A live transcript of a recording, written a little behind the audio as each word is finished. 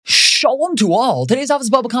Shalom to all. Today's office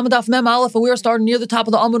Bava Kama Daf Mem Aleph, and we are starting near the top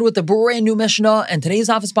of the Amud with the brand new Mishnah. And today's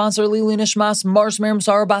office sponsor, Lili Nishmas, Mars Miriam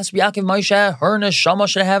Sarah Bas Yaakov Moshe, her neshama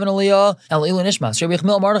should have an aliyah, and Lili Nishmas, Rabbi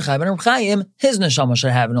Chmil Mardechai Ben Chaim, his neshama should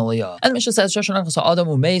have an aliyah. And the Mishnah says, Shoshan Achas Adam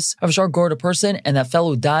Umeis, if a shor gored a person, and that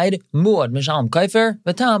fellow died, Muad Mishalim Kaifer,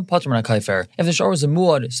 Vatam Patron Kaifer. If the shor was a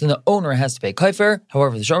Muad, so the owner has to pay Kaifer.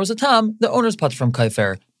 However, if the shor was a Tam, the owner is Patron from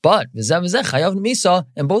Kaifer. But chayav misa,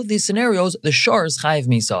 in both these scenarios, the shor is chayav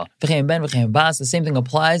misa. The same thing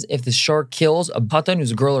applies if the shor kills a patan who's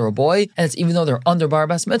a girl or a boy, and it's even though they're under bar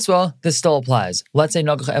bas mitzvah, this still applies. Let's say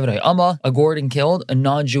nagach eved ama, a gored and killed a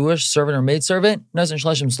non-Jewish servant or maidservant.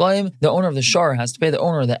 The owner of the shor has to pay the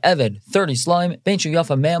owner of the eved 30 slime.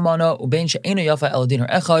 Yafa me'amana ubein she'ena yafa el dinar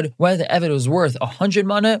echad. Whether the eved was worth 100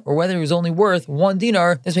 mana or whether he was only worth 1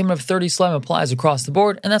 dinar, this payment of 30 slime applies across the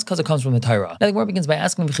board, and that's because it comes from the Torah. Now the Gemara begins by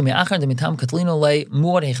asking. Since we're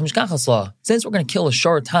going to kill a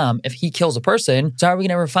shor tam if he kills a person, so how are we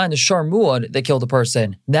going to ever find the shor muad that killed a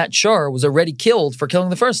person? That shor was already killed for killing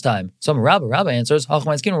the first time. So Rabbi answers, what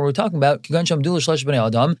we're talking about,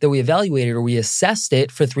 that we evaluated or we assessed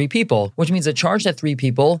it for 3 people, which means it charged at 3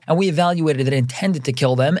 people, and we evaluated that it intended to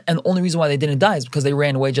kill them, and the only reason why they didn't die is because they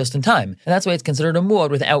ran away just in time. And that's why it's considered a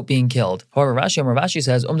muad without being killed. However, Rashi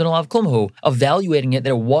says, evaluating it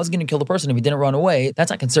that it was going to kill the person if he didn't run away, that's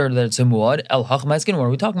not considered that it's a muad. What are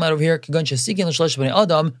we talking about over here?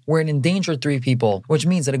 Where it endangered 3 people, which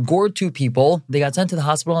means that it gored 2 people, they got sent to the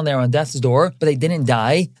hospital and they were on death's door, but they didn't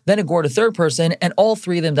die. Then it gored a 3rd person, and all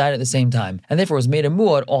 3 of them died at the same time, and therefore was made a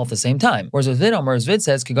muad all at the same time. Whereas with Vid Amar, Vid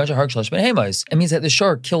says, it means that the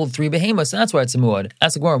shor killed 3 behemoths, and that's why it's a muad.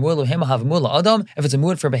 If it's a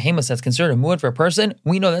muad for behemoths, that's considered a muad for a person.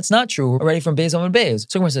 We know that's not true already from Beis Amud Beis.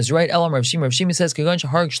 So Gemara says, right? Elam Rav Shimi says,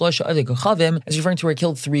 is referring to where he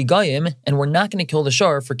killed 3 gayim, and we're not going to kill the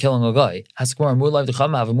shor for killing a guy. If it's a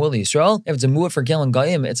muad for killing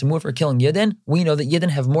gayim, it's a muad for killing yidden. We know that yidden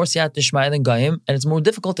have more siyat dishmaya than gayim, and it's more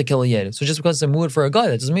difficult to kill a yid. So just because it's a muad for a guy,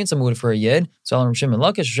 that doesn't mean it's a muad for a yid. So Rav Shimon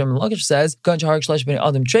Lakish says,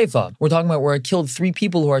 we're talking about where I killed 3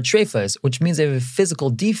 people who are treifas, which means they have a physical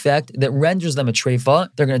defect that renders them a treifa.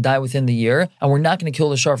 They're going to die within the year, and we're not going to kill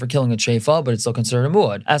the shor for killing a treifa, but it's still considered a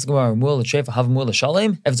muad. Ask about muad treifa, have a muad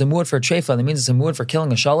shalim. If it's a muad for a treifa, that means it's a muad for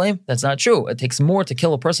killing a shalem. That's not true. It takes more to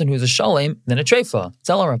kill a person who's a shalem than a treifa.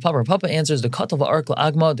 Papa answers the cut of arkla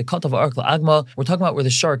agma. The cut of arkla agma. We're talking about where the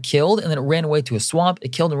shor killed and then it ran away to a swamp.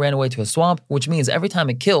 It killed and ran away to a swamp, which means every time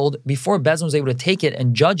it killed, before Bezin was able to take it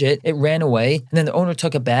and judge it, it ran away, and then the owner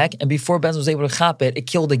took it back, and before Bezin was able to chop it, it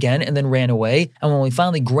killed again and then ran away. And when we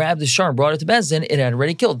finally grabbed the shor and brought it to Bezin, it had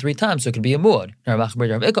already killed 3 times, so it could be a muad.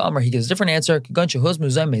 Now he gives a different answer.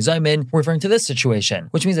 We're referring to this situation,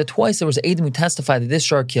 which means that twice there was Edom who testified that this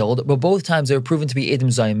shor killed, but both times they were proven to be Edom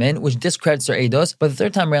Zaymin, which discredits their Eidos. But the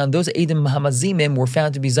 3rd time around, those Edom Hamazimim were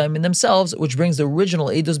found to be Zaymin themselves, which brings the original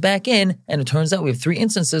Eidos back in, and it turns out we have 3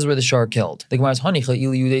 instances where the shor killed. The Gemara's Hanicha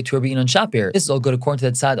Il Yudei Tura B'Inon Shapir. This is all good according to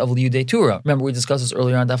that side of Yudei Tura. Remember, we discussed this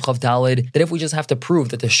earlier on Daf Chav Dalid, that if we just have to prove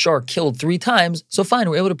that the shor killed 3 times, so fine,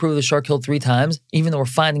 we're able to prove the shor killed 3 times, even though we're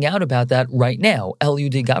finding out about that right now. El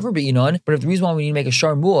Yudei Gavra B'Inon. But if the reason why we need to make a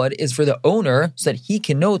shor muad is for the owner, so that he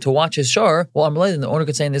can know to watch his shor, well, I'm related, and the owner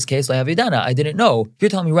could say in this case, I didn't know. If you're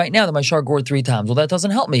telling me right now that my shor gored 3 times, well, that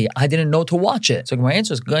doesn't help me. I didn't know to watch it. So my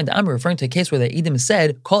answer is going to, I'm referring to a case where the Edom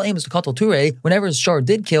said, Kol Amos to Katal Ture, whenever his shor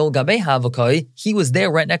did kill Gabe Havakai, he was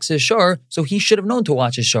there right next to his shor, so he should have known to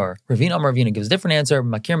watch his shor. Ravina gives a different answer.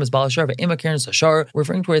 Makir is Balashar, Imakir is Hashar,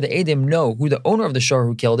 referring to where the Edom know who the owner of the shor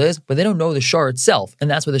who killed is, but they don't know the shor itself, and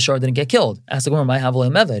that's why the shor didn't get killed. Ask the Gemara, my Havalei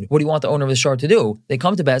Meved, what do you want the owner of the shor to do? They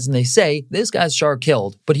come to Bez and they say, this guy's shor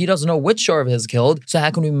killed, but he doesn't know which shor of his killed, so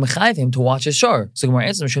how can we mechayiv him to watch his shor? So Gemara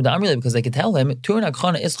answers because they could tell him,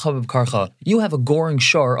 you have a goring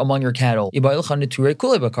shor among your cattle. You have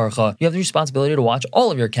the responsibility to watch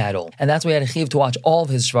all of your cattle, and that's why he had a chiv to watch all of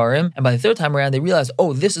his shvarim. And by the 3rd time around, they realized,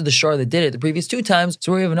 oh, this is the shor that did it the previous 2 times.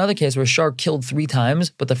 So we have another case where a shor killed 3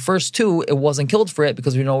 times, but the first 2 it wasn't killed for it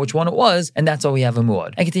because we know which one it was, and that's why we have a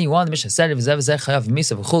muad. And continue on. The Mishnah said,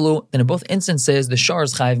 then in both instances the shor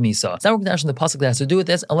is chayav misa. So now we're going to the pasuk that has to do with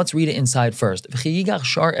this, and let's read it inside first. If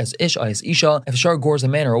a shor gores a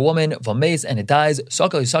man or a woman, and it dies,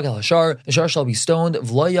 the shor shall be stoned,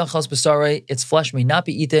 its flesh may not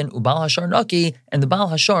be eaten, ubal hashar naki, and the bal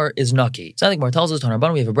hashar is naki. So I think Mar tells us, we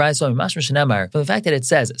have a bride, so from the fact that it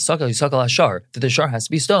says hashar, that the shor has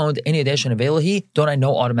to be stoned, don't I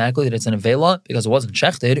know automatically that it's an avela because it wasn't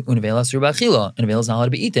shechted, an avela is not allowed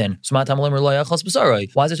to be eaten. So why does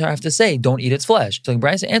the Torah have to say don't eat its flesh? So the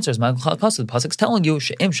Brisa answers, the pasuk's telling you,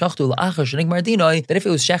 Gemar Dinoi, that if it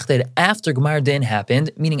was shechted after Gemar Din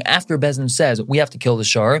happened, meaning after Bezdin says we have to kill the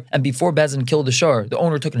shar, and before Bezdin killed the shar, the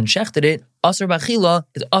owner took it and shechted it, Asr b'achila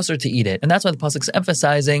is asr to eat it. And that's why the pasuk is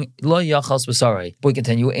emphasizing lo yachals b'sarei. But we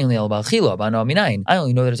continue, ainli al b'achila, b'ana minayin. I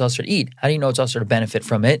only know that it's asr to eat. How do you know it's asr to benefit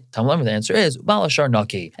from it? Talmud, the answer is balashar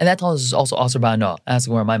naki. And that tells us also asr b'ana.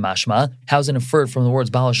 Asking where my mashma, how is it inferred from the words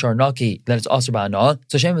balashar naki that it's asr b'ana?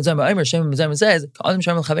 So Shem ben Zayma says,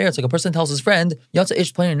 it's like a person tells his friend, Yatsa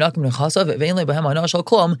ish plain nakim nechasav, v'ainli b'hem ana shal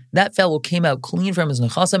klum. That fellow came out clean from his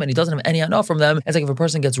nechasam and he doesn't have any ana from them. It's like if a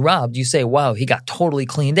person gets robbed, you say, wow, he got totally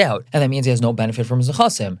cleaned out. And that means he has no benefit from his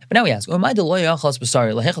nechasim. But now we ask, who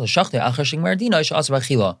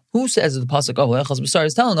says that the pasuk of lechas b'sari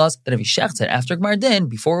is telling us that if he shechts it after Gmar Din,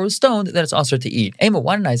 before it was stoned, that it's asr to eat?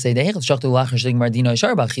 Why didn't I say that if I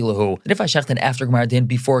shecht it after Gmar Din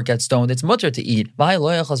before it gets stoned, it's mutter to eat? And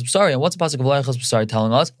what's the pasuk of lechas b'sari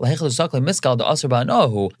telling us?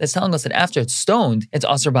 That's telling us that after it's stoned, it's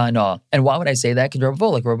asr ba'ana. And why would I say that? Because Rabbo,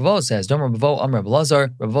 like Rabbo says, Dom Rabbo, Am Rabbo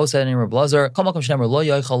Lazar, Rabbo said in Rabbo Lazar,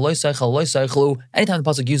 anytime the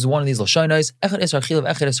pasuk uses one of these lashonos, echad isra chilav,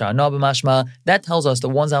 echad isra ana b'mashma, that tells us that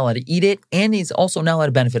one's not allowed to eat it, and he's also not allowed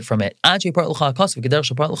to benefit from it. Unless the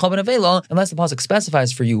pasuk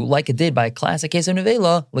specifies for you, like it did by a classic case of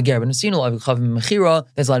nevela,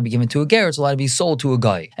 that's allowed to be given to a ger, it's allowed to be sold to a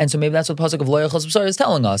guy. And so maybe that's what the pasuk of lo yachas b'sari is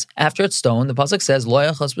telling us. After it's stoned, the pasuk says lo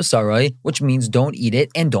yachas b'sari, which means don't eat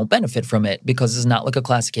it and don't benefit from it, because it's not like a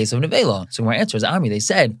classic case of nevela. So my answer is Ami. They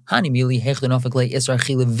said hani mili hechdonafik le isra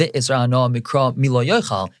chilav vi isra ana mikra milo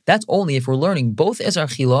yochal. That's only if we're learning both Isra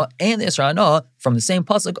Chila and the Isra Ana from the same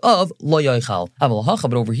pasuk of Lo Yochal.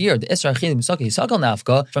 But over here, the Isra Chila Misakil Yisakil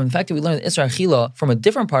Nafka, from the fact that we learned the Isra Chila from a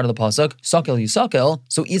different part of the pasuk, Sakil Yisakil,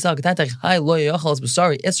 so Isa Katatech Hai Lo Yochal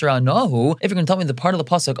Basari Isra Anahu, if you're going to tell me the part of the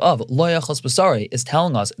pasuk of Lo Yochal Basari is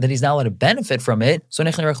telling us that he's not allowed to benefit from it, so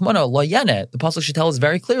Nechan Rechmana Lo Yene, the pasuk should tell us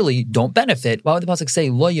very clearly, don't benefit. Why would the pasuk say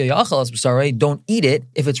Lo Yochal Basari, don't eat it,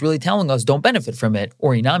 if it's really telling us don't benefit from it?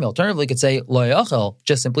 Or Inami, alternatively, could say Lo Yochal,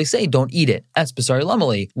 just simply say don't eat it. Es Basari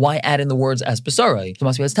Lamali. Why add in the words Es Basari? So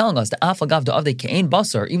must be telling us the Afagav Da'avde Ke'ein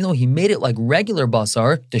Basar, even though he made it like regular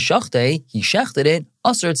Basar, the Shachte, he shechted it,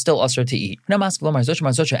 Usr, it's still usr to eat. Now,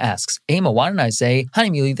 Marzosha asks, Ema, why didn't I say,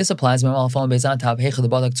 Hanimili, this applies where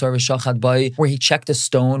he checked a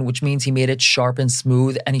stone, which means he made it sharp and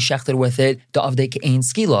smooth, and he shechted with it, Da'avde Ke'ein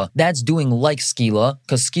Skila. That's doing like Skila,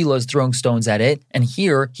 because Skila is throwing stones at it, and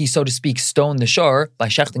here, he, so to speak, stoned the shar by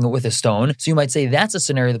shechting it with a stone. So you might say that's a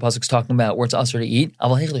scenario the pasuk's talking about, where it's usr to eat.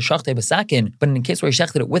 But in the case where he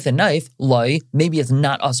shechted it with a knife, maybe it's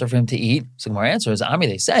not usr for him to eat. So my answer is, Ami,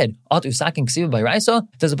 they said, Atu sakin ksiva by Raisa.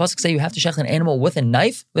 Does the pasuk say you have to shech an animal with a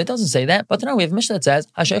knife? But it doesn't say that. But now we have a Mishnah that says,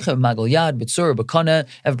 Hashechev magal yad, b'tzur, b'kana.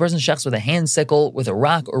 If a person shechs with a hand sickle, with a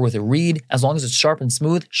rock, or with a reed, as long as it's sharp and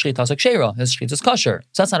smooth, shchitas akshera, his shchit is kosher.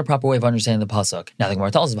 So that's not a proper way of understanding the pasuk. Now the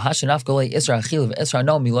Gemara tells us, Isra achila v'Isra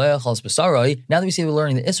no miloyachas b'sarai. Now that we see we're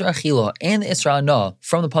learning the Isra achila and the Isra no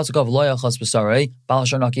from the pasuk of loyachas b'sarai,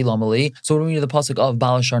 balashar naki lamali. So what do we need the pasuk of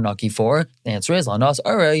balashar naki for? The answer is lanas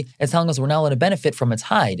aray. It's telling us we're not allowed to benefit from its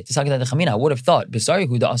hide. I would have thought it's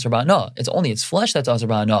only its flesh that's asr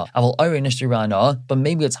ba'ana. But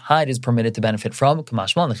maybe its hide is permitted to benefit from. The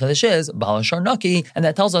chiddush is balashar naki, and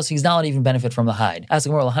that tells us he's not allowed to even benefit from the hide.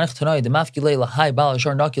 According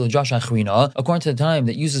to the time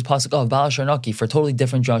that uses pasuk of balashar naki for a totally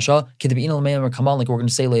different drasha, like we're going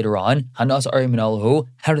to say later on, how do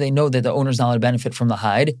they know that the owner's not allowed to benefit from the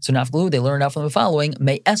hide? So nafgalu, they learn out from the following,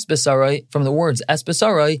 may es besarai, from the words es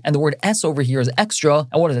besarai, and the word es over here is extra.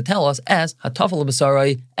 And what does it tell us? Es hatafel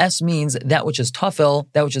besarai. Es means that which is tafel,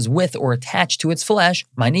 that which is with or attached to its flesh.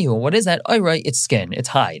 Manihu, what is that? Ayrai, it's skin, it's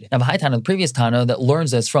hide. Now the high Tana, the previous Tana that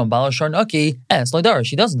learns this from balashar naki, es loidar,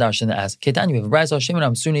 she doesn't darshan the es. Ketani, we have a brayso shemin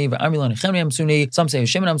amsuni, v'amilan nechem amsuni. Some say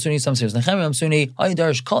shemin amsuni, some say nechem amsuni.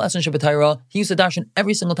 Aydarsh kol esan shabbatayra. He used to darshan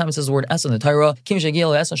every single time it says the word es in the Torah. Kim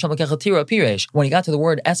shegil es Hashem lakechatira piresh. When he got to the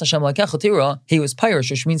word es Hashem lakechatira, he was pirish,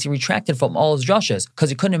 which means he retracted from all his drushes because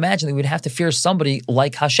he couldn't imagine that we would have to fear somebody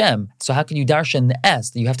like Hashem. So how could you darshan the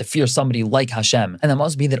es that you have to fear somebody like Hashem? And that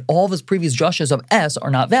must be that all of his previous drushes of es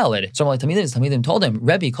are not valid. So Talmidim told him,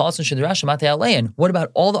 Rebbe, call us and shidrash mate alein. What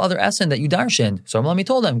about all the other esin that you darshaned? So Rami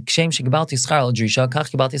told him, Kshem shegabalti schar al drisha,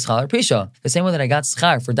 kach gabalti schar al prisha. The same way that I got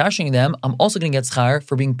schar for darshaning them, I'm also going to get schar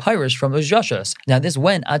for being pirish from those drushes. Now this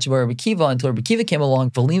went Achabar Rabbi Kiva until Rabbi Kiva came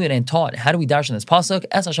along, Valimin, and taught how do we darshan this pasuk?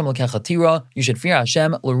 Es Hashem lekechatira. You should fear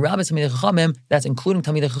Hashem. L'rabbi Talmidei Chachamim. That's including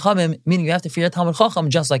Talmidei Chachamim, meaning you have to fear Talmid Chacham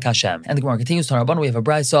just like Hashem. And the Gemara continues Tanarabban, we have a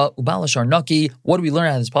brisa, Ubala Sharnaki. What do we learn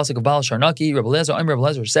out of this pasuk of Bala Sharnaki? Rabbi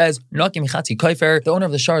Eliezer says, Naki Michatzi Kaifer, the owner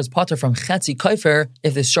of the shar is potter from Chatzi Kaifer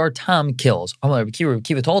if the shar tam kills. Rabbi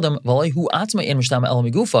Kiva told him, a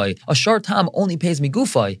shar tam only pays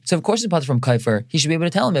migufai. So of course he's potter from Kaifer. He should be able to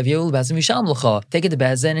tell him, take it to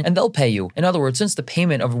Bezin and they'll pay you. In other words, since the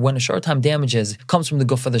payment of when a shar tam damages comes from the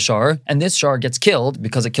guf of the shar, and this shar gets killed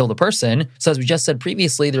because it killed a person, so as we just said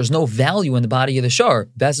previously, there's no value in the body of the shar.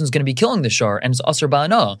 Bezin's going to be killing the shar, and it's asr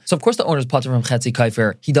ba'ana. So of course the owner's potter from Chetzi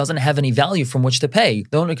Kaifer. He doesn't have any value from which to pay.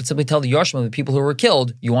 The owner could simply tell the Yarshim, the people who were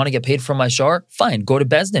killed, you want to get paid from my shar? Fine, go to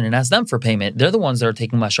Bezdin and ask them for payment. They're the ones that are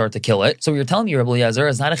taking my shar to kill it. So what you're telling me, Rabbi Eliezer,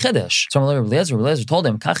 is not a chiddush. So Rabbi Eliezer told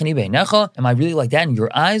him, am I really like that in your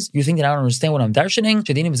eyes? You think that I don't understand what I'm darshaning?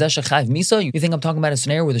 You think I'm talking about a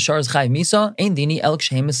scenario where the shar is chayv misa?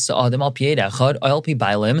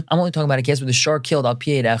 I'm only talking about a case where the shar killed al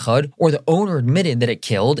piyed echad, or the owner admitted that it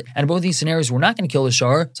killed, and both these scenarios we're not going to kill the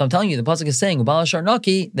shar. So I'm telling you, the pasuk is saying ubal shar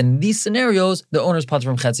naki. Then in these scenarios, the owner's potter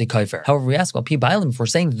from chetzi kaifer. However, we ask about pi bailim, if we're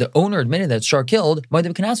saying that the owner admitted that shar killed,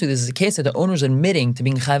 Moedim Kanasu, this is a case that the owner's admitting to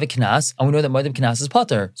being chayv knas, and we know that Moedim Knas is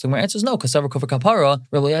potter. So my answer is no, because Savar Kufar Kapara,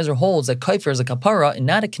 Rabbi Eliezer holds that kaifer is a kapara and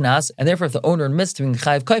not a knas, and therefore if the owner admits to being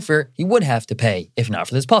chayv kaifer, he would have to pay, if not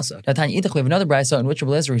for this pasuk. Now, Tanya Idach, we have another brisa in which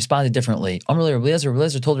Rabbi Eliezer responded differently. Rabbi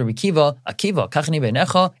Eliezer told Rabbi Akiva, kachani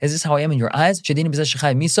beinecha, is this how I am in your eyes? Shedini b'zeh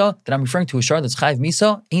shechayv misa, that I'm referring to a shar that's chayv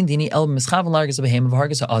misa. Ein dini el mischav largas behem of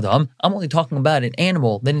hargas adam. I'm only talking about an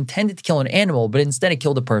animal that intended to kill an animal, but instead it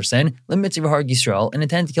killed a person. Limitzivah harg Yisrael, and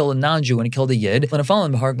intended to kill a non-Jew and it killed a yid.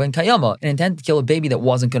 Lenafalin b'harg ben kayama, and intended to kill a baby that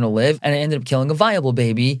wasn't going to live, and it ended up killing a viable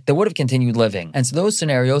baby that would have continued living. And so those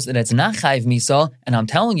scenarios that it's not chayv misa, and I'm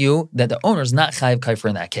telling you that the owner's not chayv kaifer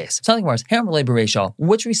in that case. Something worse.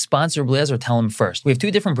 Which response did Rabbi Eliezer tell him first? We have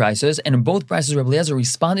two different brises, and in both brises, Rabbi Eliezer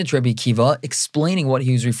responded to Rabbi Akiva, explaining what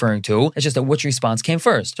he was referring to. It's just that which response came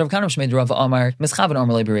first. That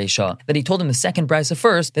he told him the second brisa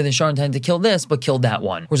first, that the shar intended to kill this, but killed that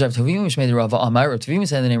one. Whereas Rav Tavim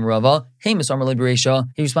said the name Rava, Hamas Amar Lebereisha,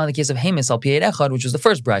 he responded to the case of Hamas al Piyed Echad, which was the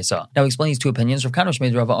first brisa. Now he explains two opinions. Rav Kanosh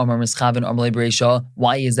made Rava Amar Mischaven Amar Lebereisha.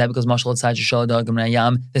 Why is that? Because Mashal Tzad Shishal Dagam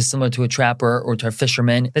Nayam, this is similar to a trapper or to a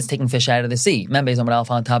fisherman that's taking fish out of the sea. Membez Amar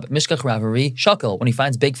Alpha on top, Mishkach Ravari, Shakel. When he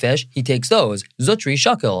finds big fish, he takes those. Zutri,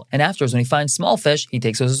 Shakel. And afterwards, when he finds small fish, he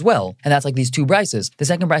takes those as well. And that's like these two brises. The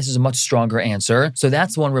second brise is a much stronger answer. So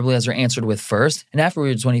that's the one Rabbi Eliezer answered with first. And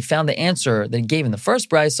afterwards, when he found the answer that he gave in the first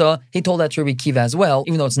brisa, he told that to Rabbi Akiva as well,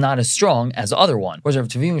 even though it's not as strong as the other one. Whereas Rav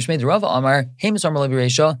Tavim Mishmei Rava Amar, Hamas Amar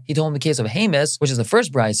Lebereisha, he told him the case of Hamas, which is the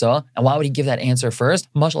first brisa. And why would he give that answer first?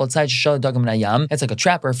 Mashal Atzai Shishal Dagam Nayam. It's like a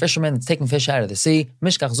trapper, a fisherman that's taking fish out of the sea.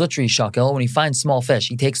 Mishkach Zutri Shakel. When he finds small fish,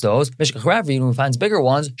 he takes those. Mishkach Ravi, when he finds bigger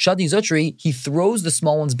ones, Shadi Zutri, he throws the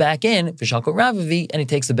small ones back in, Vishakot Ravivi, and he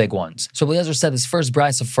takes the big ones. So Eliezer said this first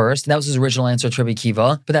brisa first, and that was his original answer to Rabbi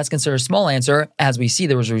Akiva, but that's considered a small answer. As we see,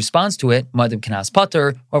 there was a response to it, Madim Kanas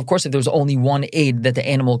Pater, or of course, if there was only one aid that the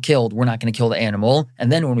animal killed, we're not going to kill the animal.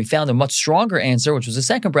 And then when we found a much stronger answer, which was the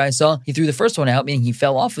second brisa, he threw the first one out, meaning he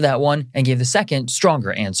fell off of that one, and gave the second,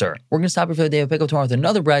 stronger answer. We're going to stop here for the day. We'll pick up tomorrow with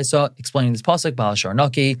another brisa explaining this pasuk, Bal Shar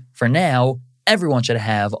Naki. For now, everyone should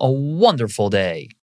have a wonderful day.